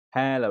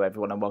Hello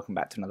everyone and welcome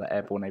back to another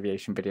airborne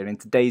aviation video. In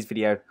today's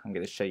video I'm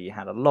going to show you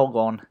how to log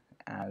on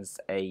as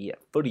a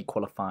fully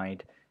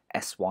qualified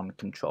S1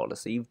 controller.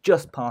 So you've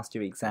just passed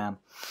your exam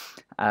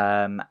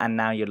and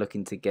now you're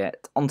looking to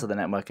get onto the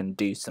network and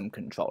do some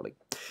controlling.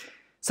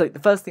 So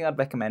the first thing I'd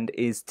recommend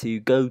is to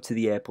go to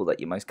the airport that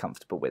you're most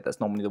comfortable with. That's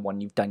normally the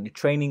one you've done your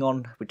training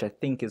on, which I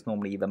think is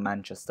normally either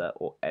Manchester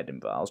or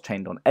Edinburgh. I was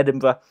trained on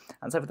Edinburgh,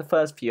 and so for the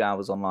first few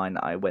hours online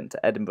I went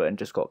to Edinburgh and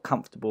just got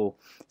comfortable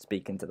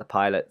speaking to the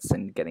pilots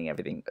and getting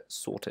everything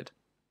sorted.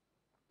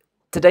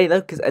 Today though,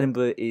 because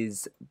Edinburgh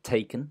is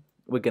taken,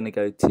 we're going to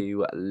go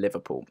to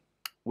Liverpool,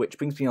 which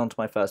brings me on to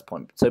my first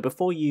point. So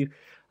before you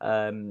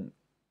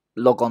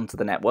log on to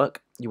the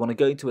network, you want to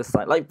go to a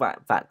site like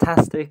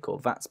Vatastic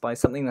or VatSpy,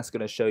 something that's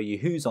going to show you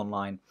who's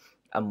online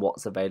and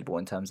what's available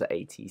in terms of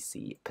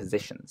ATC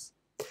positions.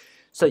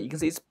 So you can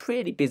see it's a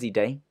pretty busy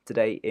day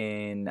today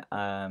in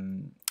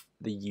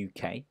the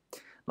UK.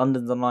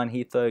 London's online,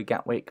 Heathrow,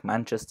 Gatwick,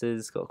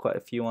 Manchester's got quite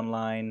a few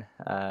online,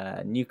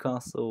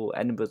 Newcastle,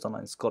 Edinburgh's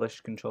online,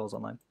 Scottish controls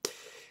online.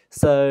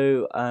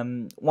 So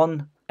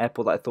one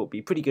airport that I thought would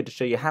be pretty good to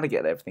show you how to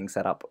get everything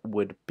set up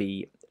would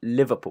be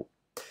Liverpool.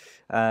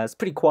 It's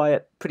pretty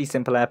quiet, pretty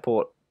simple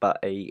airport, but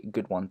a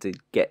good one to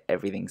get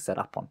everything set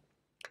up on.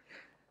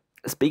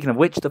 Speaking of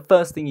which, the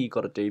first thing you've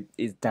got to do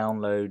is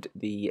download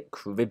the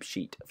crib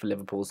sheet for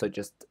Liverpool. So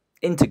just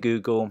into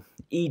Google,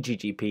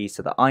 EGGP,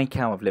 so the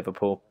ICAO of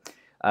Liverpool,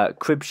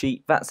 crib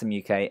sheet,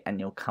 VATSIM UK, and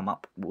you'll come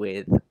up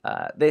with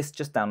this.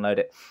 Just download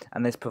it,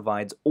 and this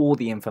provides all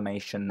the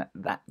information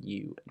that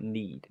you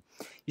need.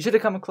 You should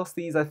have come across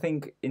these, I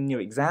think, in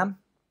your exam.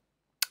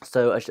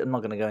 So I'm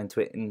not going to go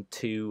into it in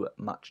too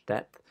much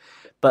depth,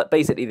 but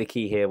basically the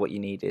key here, what you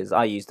need is,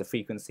 I use the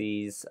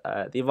frequencies,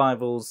 the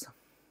arrivals,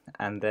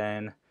 and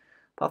then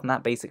apart from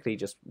that, basically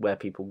just where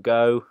people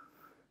go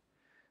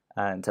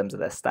in terms of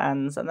their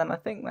stands, and then I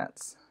think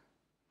that's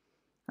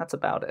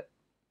about it.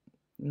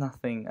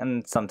 Nothing,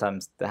 and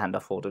sometimes the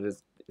handoff order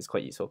is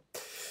quite useful.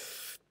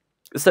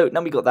 So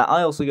now we got that.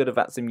 I also go to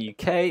VATSIM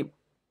UK.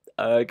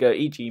 Go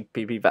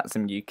EGPP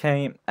VATSIM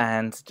UK,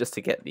 and just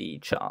to get the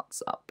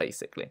charts up,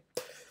 basically,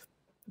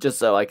 just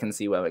so I can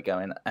see where we're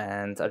going,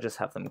 and I just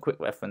have them quick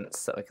reference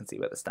so I can see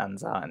where the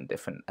stands are and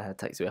different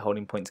taxiway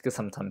holding points, because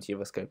sometimes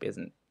EuroScope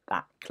isn't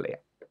that clear.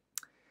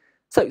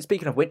 So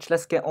speaking of which,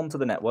 let's get onto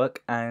the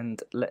network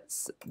and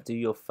let's do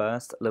your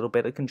first little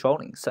bit of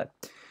controlling. So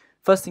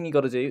first thing you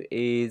got to do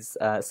is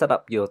set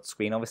up your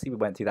screen. Obviously we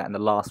went through that in the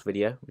last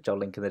video, which I'll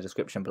link in the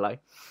description below,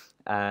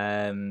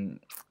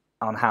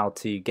 on how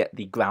to get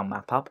the ground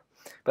map up.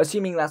 But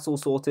assuming that's all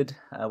sorted,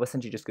 we're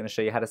essentially just going to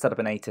show you how to set up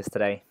an ATIS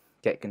today,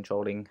 get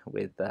controlling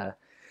with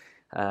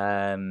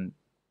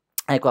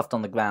aircraft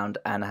on the ground,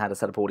 and how to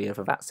set up audio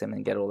for VATSIM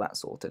and get all that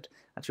sorted.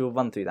 Actually, we'll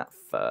run through that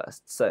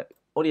first. So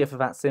audio for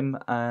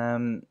VATSIM,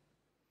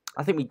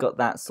 I think we got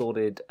that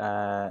sorted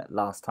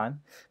last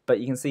time, but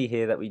you can see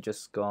here that we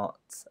just got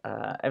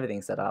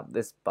everything set up.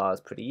 This bar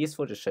is pretty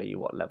useful, just show you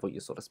what level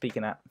you're sort of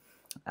speaking at,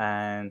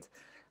 and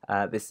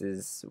this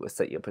is, we'll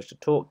set your push to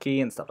talk key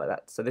and stuff like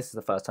that. So this is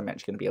the first time you're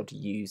actually going to be able to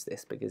use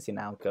this, because you're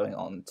now going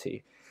on to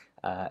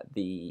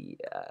the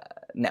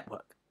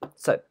network.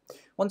 So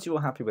once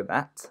you're happy with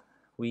that,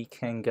 we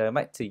can go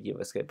back to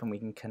EuroScope and we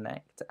can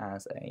connect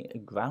as a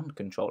ground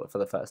controller for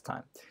the first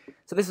time.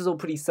 So this is all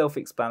pretty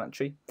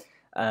self-explanatory.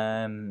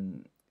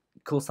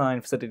 Call sign,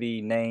 facility,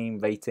 name,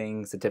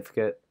 rating,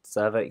 certificate,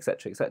 server,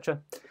 etc, etc.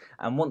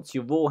 And once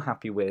you're all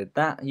happy with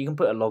that, you can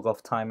put a log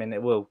off time in.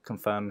 It will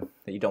confirm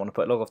that you don't want to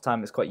put a log off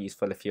time. It's quite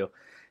useful if you're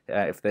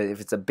if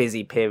it's a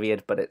busy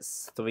period, but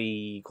it's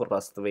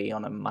 3:15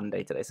 on a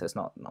Monday today, so it's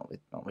not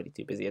really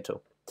too busy at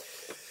all.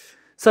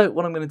 So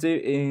what I'm going to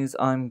do is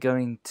I'm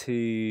going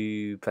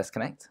to press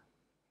connect.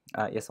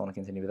 Yes, I want to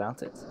continue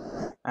without it.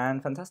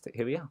 And fantastic,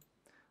 here we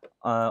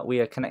are. We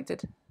are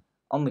connected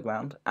on the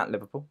ground at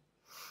Liverpool.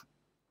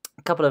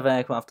 A couple of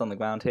aircraft on the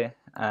ground here,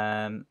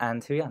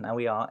 and here we are. Now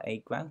we are a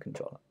ground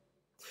controller.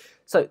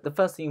 So the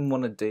first thing you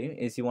want to do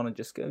is you want to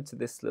just go to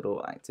this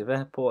little active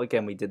airport.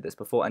 Again, we did this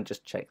before, and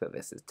just check that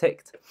this is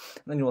ticked.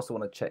 And then you also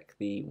want to check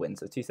the wind,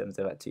 so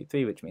 270 at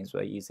 23, which means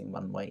we're using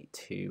runway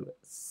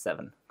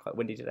 27. Quite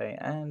windy today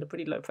and a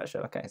pretty low pressure.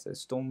 Okay, so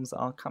storms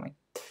are coming.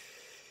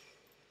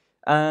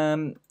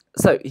 So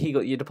here you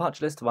got your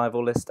departure list,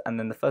 arrival list, and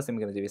then the first thing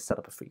we're going to do is set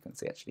up a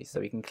frequency actually. So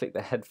we can click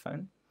the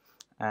headphone,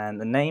 and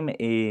the name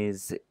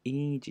is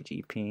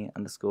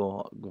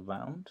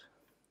EGGP_ground.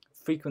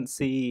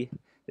 Frequency,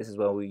 this is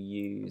where we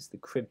use the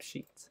crib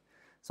sheet.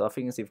 So our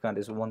frequency of ground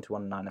is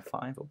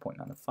 121.905 or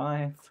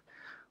 0.905,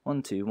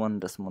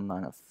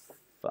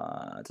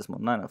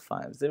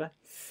 121.905.950.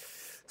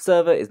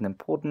 Server isn't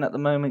important at the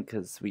moment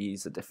because we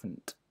use a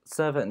different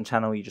server, and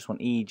channel you just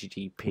want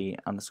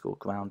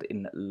EGGP_ground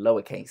in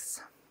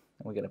lowercase.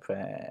 And we're going to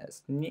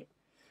press new,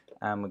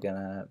 and we're going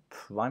to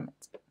prime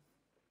it.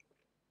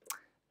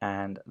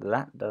 And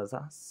that does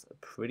us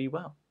pretty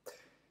well.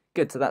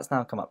 Good, so that's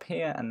now come up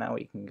here, and now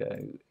we can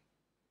go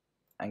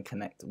and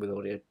connect with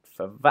audio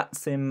for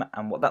VATSIM,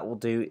 and what that will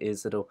do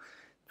is it'll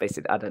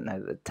basically, I don't know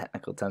the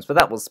technical terms, but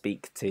that will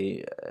speak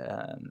to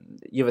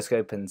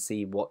EuroScope and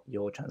see what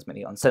you're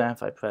transmitting on. So now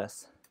if I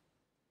press,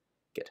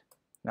 good.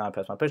 Now I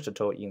press my push to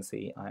talk, you can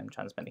see I am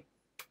transmitting.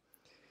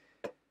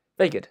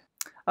 Very good.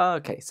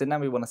 Okay, so now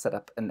we want to set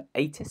up an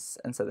ATIS,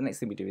 and so the next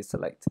thing we do is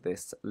select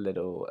this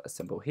little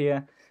symbol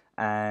here,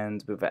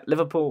 and we're at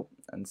Liverpool,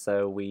 and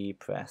so we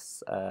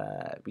press,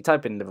 we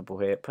type in Liverpool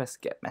here, press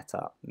get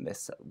meta, and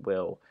this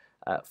will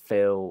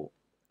fill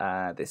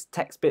this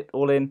text bit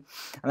all in,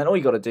 and then all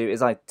you got to do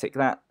is I tick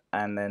that,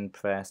 and then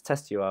press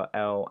test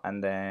URL,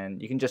 and then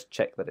you can just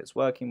check that it's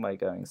working by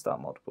going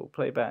start multiple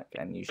playback,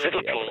 and you should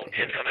be able to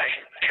hear it.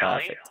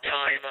 Perfect.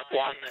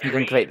 You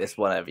can create this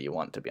whatever you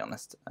want, to be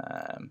honest.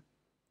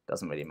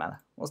 Doesn't really matter.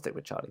 We'll stick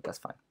with Charlie, that's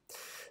fine.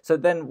 So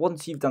then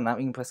once you've done that,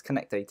 we can press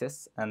connect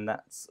ATIS, and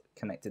that's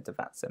connected to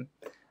VATSIM.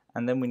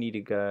 And then we need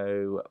to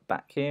go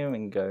back here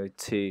and go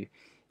to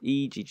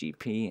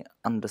eggp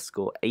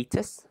underscore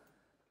ATIS.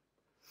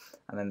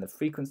 And then the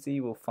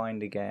frequency we'll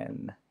find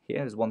again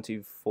here is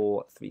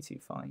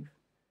 124.325.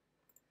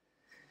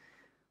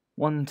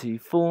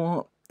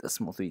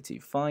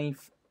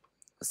 124.325.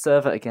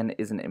 Server again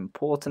isn't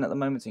important at the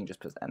moment, so you can just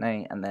press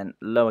NA and then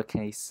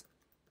lowercase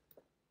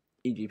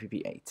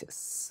eggp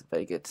ATIS.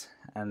 Very good.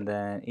 And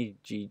then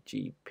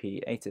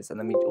eggp ATIS, and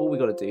then all we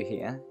got to do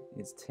here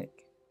is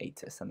tick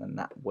ATIS, and then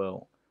that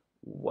will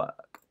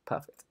work.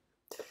 Perfect.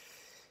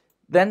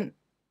 Then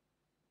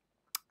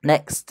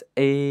next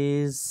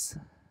is,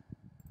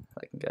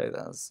 I can go,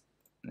 that's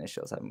an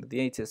issue I was having with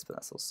the ATIS, but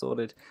that's all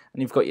sorted.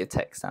 And you've got your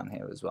text down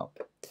here as well.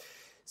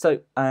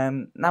 So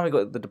now we've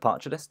got the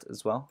departure list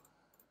as well.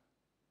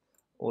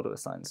 Auto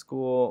assign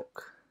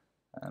squawk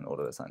and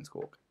auto assign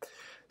squawk.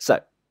 So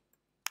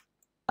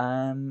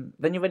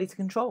then you're ready to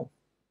control,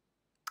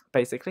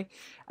 basically.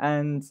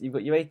 And you've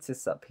got your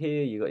ATIS up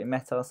here, you've got your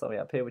meta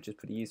up here, which is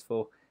pretty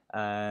useful.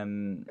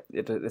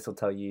 This will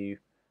tell you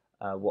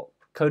what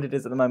code it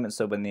is at the moment,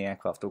 so when the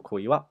aircraft will call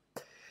you up.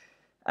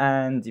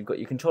 And you've got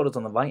your controllers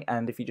on the right,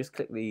 and if you just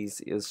click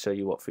these, it'll show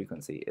you what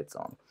frequency it's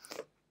on.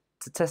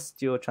 To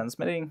test your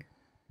transmitting,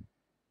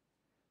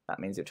 that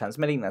means you're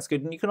transmitting, that's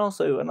good. And you can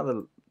also,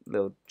 another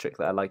little trick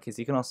that I like is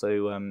you can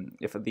also,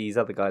 if these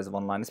other guys are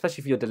online,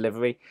 especially for your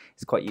delivery,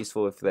 it's quite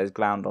useful if there's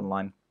ground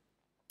online,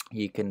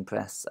 you can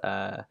press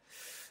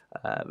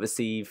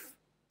receive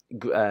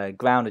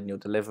ground in your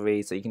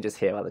delivery, so you can just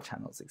hear other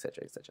channels,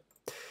 etc, etc.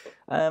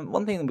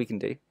 One thing that we can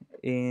do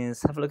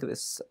is have a look at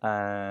this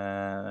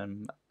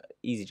EasyJet.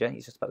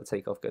 He's just about to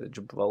take off, go to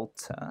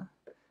Gibraltar.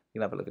 You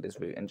can have a look at his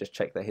route and just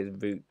check that his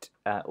route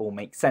all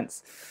makes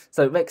sense.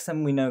 So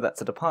Wrexham, we know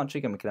that's a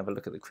departure, and we can have a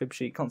look at the crib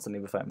sheet, constantly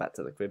referring back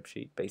to the crib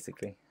sheet,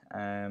 basically,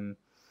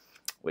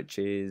 which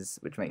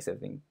makes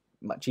everything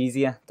much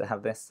easier to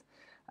have this,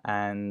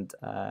 and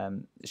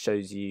it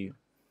shows you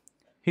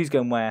who's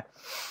going where,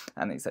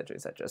 and etc,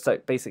 etc. So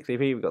basically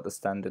here we've got the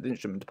standard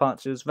instrument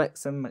departures.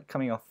 Wrexham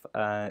coming off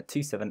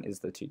 27 is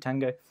the 2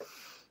 Tango,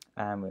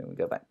 and we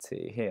go back to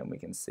here and we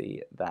can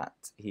see that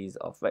he's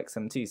off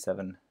Wrexham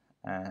 27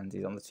 and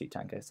he's on the 2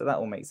 Tango, so that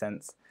all makes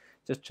sense.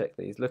 Just check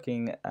that he's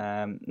looking.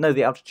 Know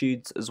the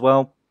altitudes as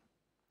well,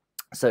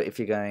 so if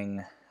you're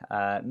going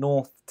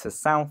north to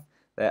south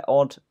they're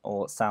odd,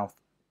 or south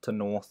to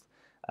north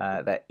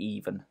they're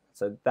even,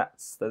 so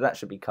that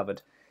should be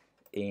covered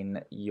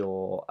in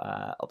your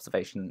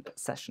observation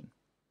session.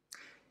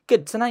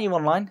 Good, so now you're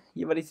online,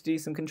 you're ready to do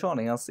some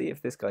controlling. I'll see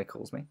if this guy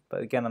calls me,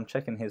 but again I'm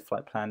checking his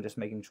flight plan, just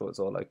making sure it's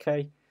all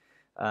okay.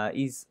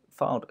 He's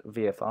filed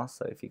VFR,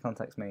 so if he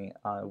contacts me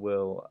I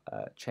will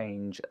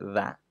change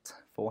that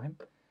for him.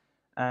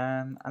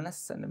 And let's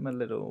send him a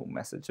little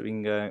message, so we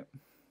can go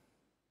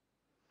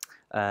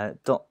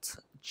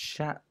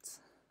 .chat,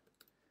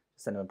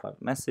 send him a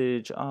private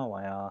message,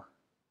 RYR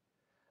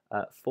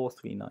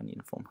 439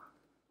 uniform.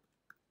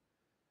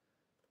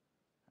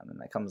 And then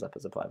that comes up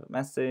as a private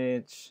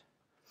message.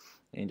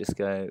 And you just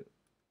go,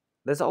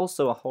 there's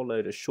also a whole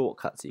load of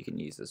shortcuts you can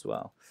use as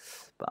well,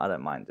 but I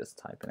don't mind just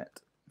typing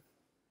it.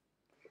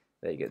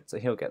 There you go, so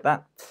he'll get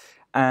that.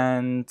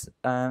 And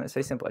it's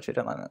very simple, actually, I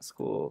don't like that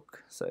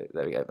squawk, so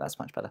there we go, that's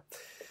much better.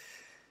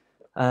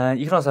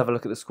 You can also have a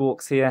look at the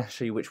squawks here,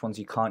 show you which ones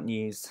you can't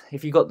use.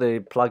 If you've got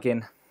the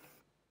plugin,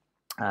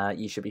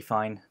 you should be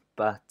fine,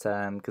 but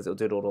because it'll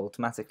do it all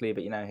automatically,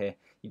 but you know here,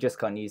 you just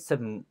can't use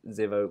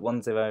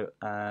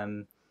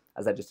 7010,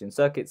 as they're just in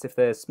circuits. If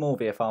there's small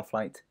VFR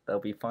flight, there'll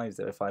be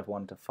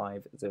 5051 to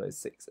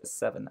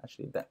 5067.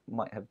 Actually, that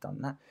might have done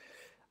that.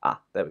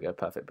 Ah, there we go,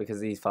 perfect.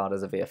 Because he's filed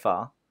as a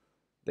VFR,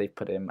 they've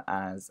put him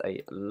as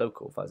a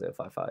local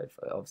 5055,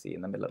 obviously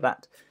in the middle of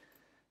that.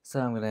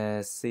 So I'm gonna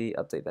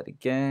update that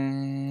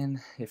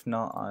again. If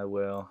not, I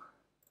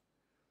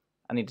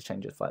need to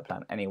change his flight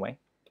plan anyway.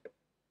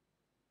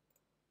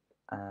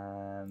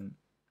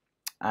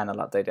 And I'll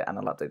update it, and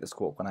I'll update the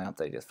squawk when I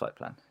update his flight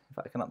plan. If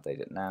I can update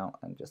it now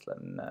and just let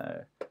them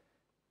know.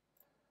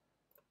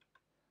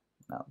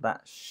 Now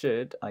that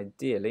should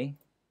ideally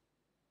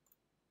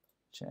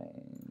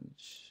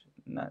change.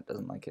 No, it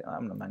doesn't like it.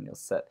 I'm on a manual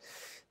set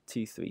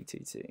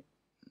 2322.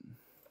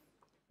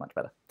 Much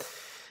better.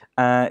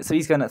 So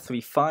he's going at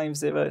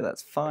 350.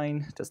 That's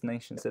fine.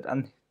 Destination said,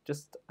 and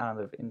just out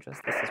of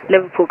interest, this is what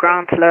Liverpool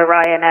ground to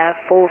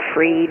Ryanair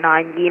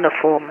 439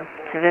 uniform.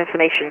 With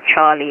information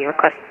Charlie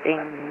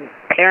requesting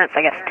clearance,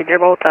 I guess, to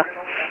Gibraltar.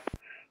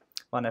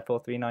 Ryanair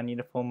 439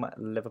 uniform,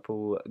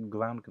 Liverpool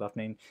ground. Good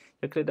afternoon.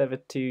 You're cleared over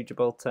to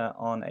Gibraltar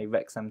on a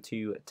Wrexham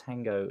 2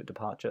 Tango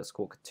departure.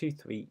 Squawk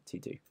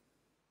 2322.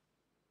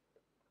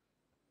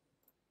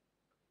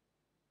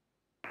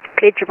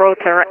 Cleared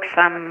Gibraltar,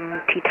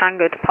 Wrexham 2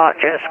 Tango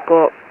departure.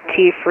 Squawk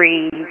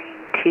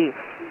 232.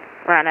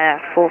 Ryanair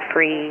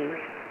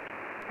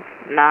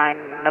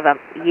 439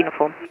 November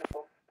uniform.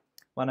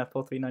 Ryanair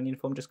 439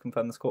 uniform. Just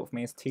confirm the squawk for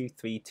me is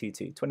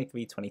 2322.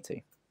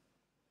 2322.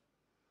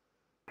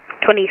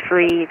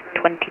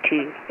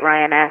 2322.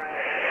 Ryanair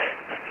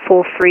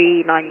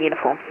 439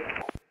 uniform.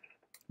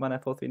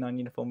 Ryanair 439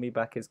 uniform,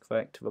 feedback is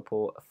correct.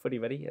 Report fully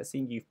ready. I see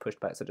you've pushed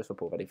back, so just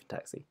report ready for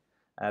taxi.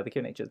 The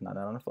QNH is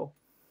 9994.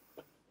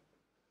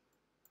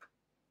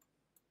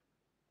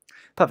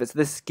 Perfect. So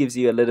this gives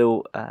you a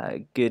little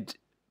good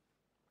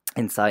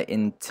insight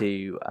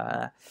into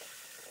how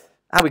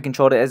we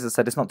controlled it. As I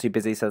said, it's not too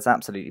busy, so it's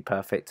absolutely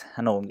perfect.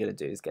 And all I'm going to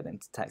do is get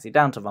into taxi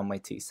down to runway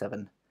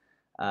 27.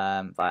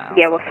 Via Alpha.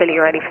 Yeah, we're fully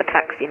ready for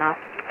taxi now.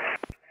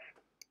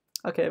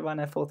 Okay,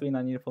 Ryanair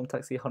 439 uniform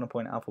taxi, Honor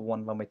Point Alpha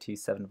 1, runway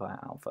 27 via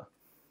Alpha.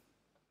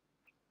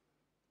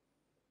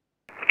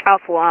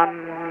 Alpha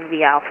 1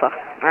 via Alpha.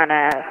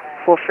 Ryanair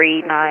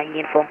 439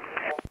 uniform.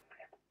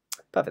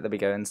 Perfect, there we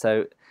go. And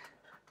so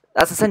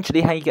that's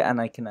essentially how you get,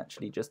 and I can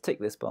actually just tick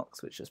this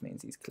box, which just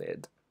means he's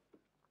cleared.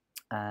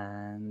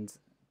 And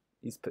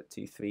he's put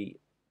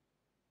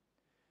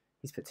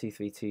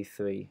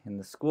 2323 in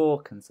the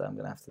squawk, and so I'm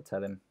going to have to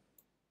tell him.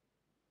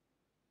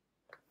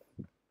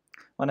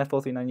 Ryanair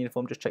 439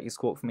 uniform, just check your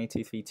squawk for me,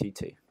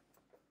 2322.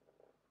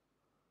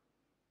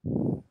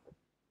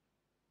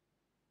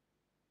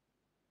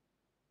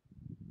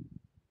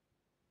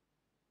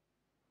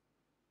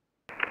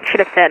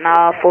 Should have set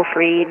now,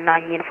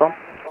 439 uniform.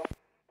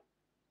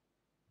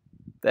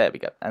 There we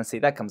go. And see,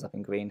 that comes up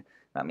in green.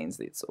 That means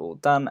that it's all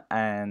done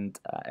and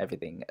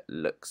everything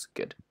looks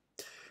good.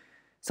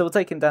 So we'll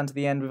take him down to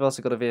the end. We've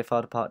also got a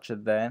VFR departure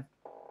there.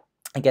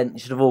 Again, you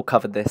should have all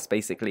covered this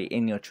basically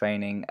in your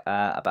training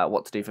about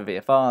what to do for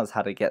VFRs,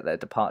 how to get their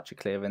departure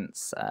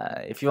clearance.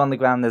 If you're on the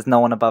ground, there's no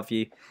one above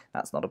you.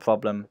 That's not a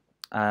problem.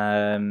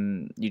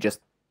 You just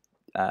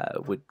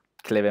would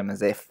clear him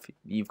as if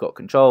you've got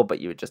control, but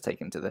you would just take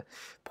him to the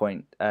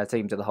point,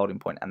 take him to the holding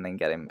point, and then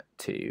get him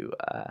to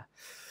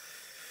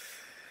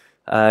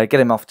get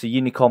him off to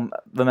Unicom.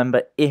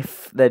 Remember,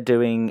 if they're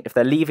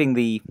leaving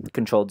the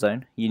controlled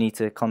zone, you need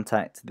to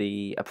contact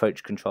the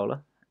approach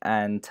controller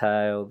and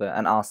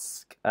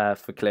ask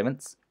for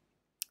clearance.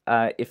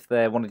 If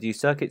they want to do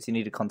circuits, you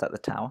need to contact the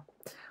tower.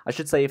 I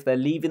should say, if they're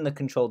leaving the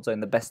controlled zone,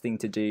 the best thing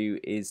to do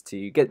is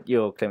to get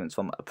your clearance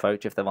from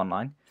approach if they're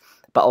online,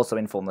 but also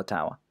inform the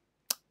tower.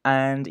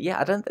 And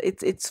yeah,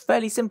 it's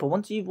fairly simple.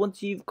 Once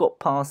you've got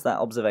past that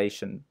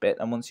observation bit,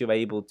 and once you're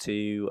able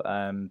to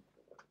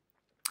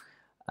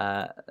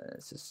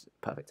this is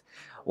perfect.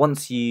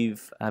 Once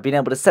you've been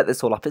able to set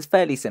this all up, it's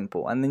fairly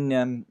simple, and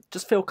then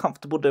just feel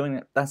comfortable doing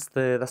it. That's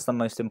the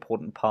most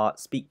important part.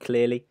 Speak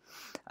clearly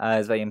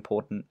is very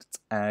important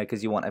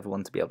because you want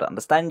everyone to be able to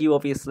understand you,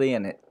 obviously,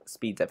 and it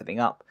speeds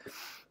everything up.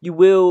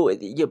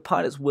 Your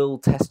pilots will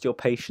test your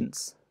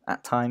patience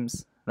at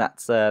times.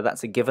 That's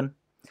a given.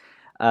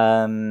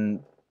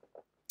 And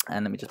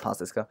let me just pass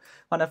this go.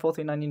 Ryanair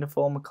 439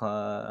 uniform,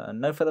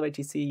 no further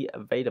ATC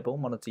available.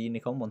 Monitor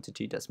Unicom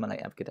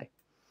 122.8. Have a good day.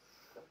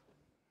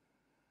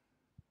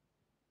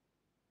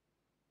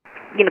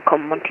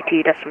 Unicom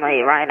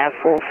 122.8, Ryanair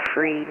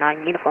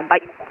 439 uniform, bye.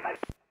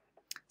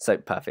 So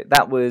perfect.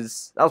 That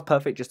was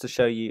perfect just to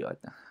show you. I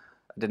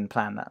didn't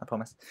plan that, I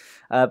promise.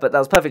 But that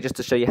was perfect just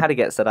to show you how to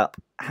get set up,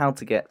 how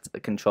to get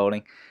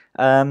controlling.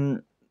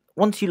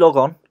 Once you log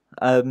on,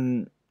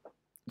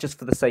 just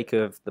for the sake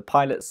of the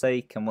pilot's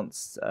sake, and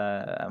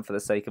and for the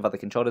sake of other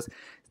controllers,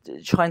 I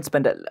try and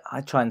spend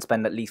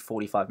at least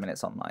 45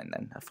 minutes online.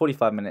 Then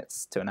 45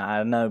 minutes to an hour.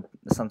 I know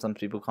sometimes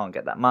people can't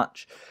get that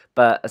much,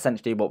 but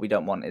essentially what we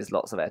don't want is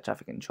lots of air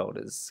traffic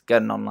controllers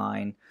going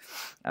online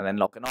and then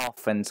logging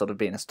off and sort of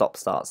being a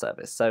stop-start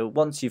service. So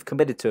once you've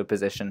committed to a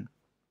position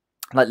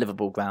like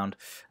Liverpool ground,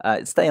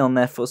 stay on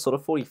there for sort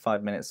of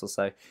 45 minutes or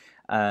so.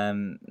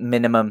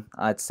 Minimum,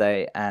 I'd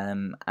say,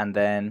 and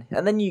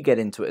then you get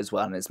into it as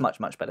well, and it's much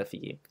better for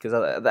you, because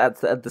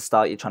at the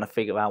start you're trying to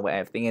figure out where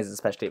everything is,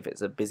 especially if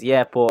it's a busy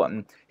airport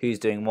and who's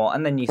doing what,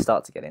 and then you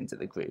start to get into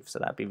the groove. So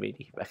that'd be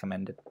really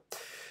recommended.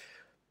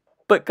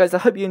 But guys, I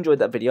hope you enjoyed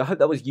that video. I hope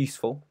that was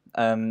useful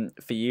for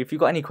you. If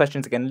you've got any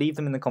questions, again, leave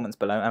them in the comments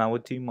below, and I will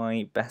do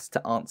my best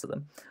to answer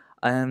them.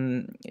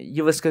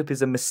 EuroScope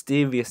is a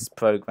mysterious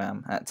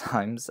program at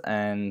times,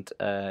 and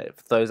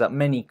throws up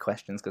many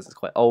questions because it's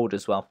quite old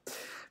as well,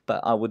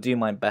 but I will do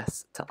my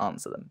best to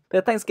answer them.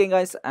 But thanks again,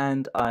 guys,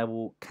 and I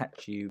will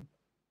catch you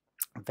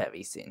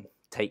very soon.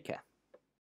 Take care.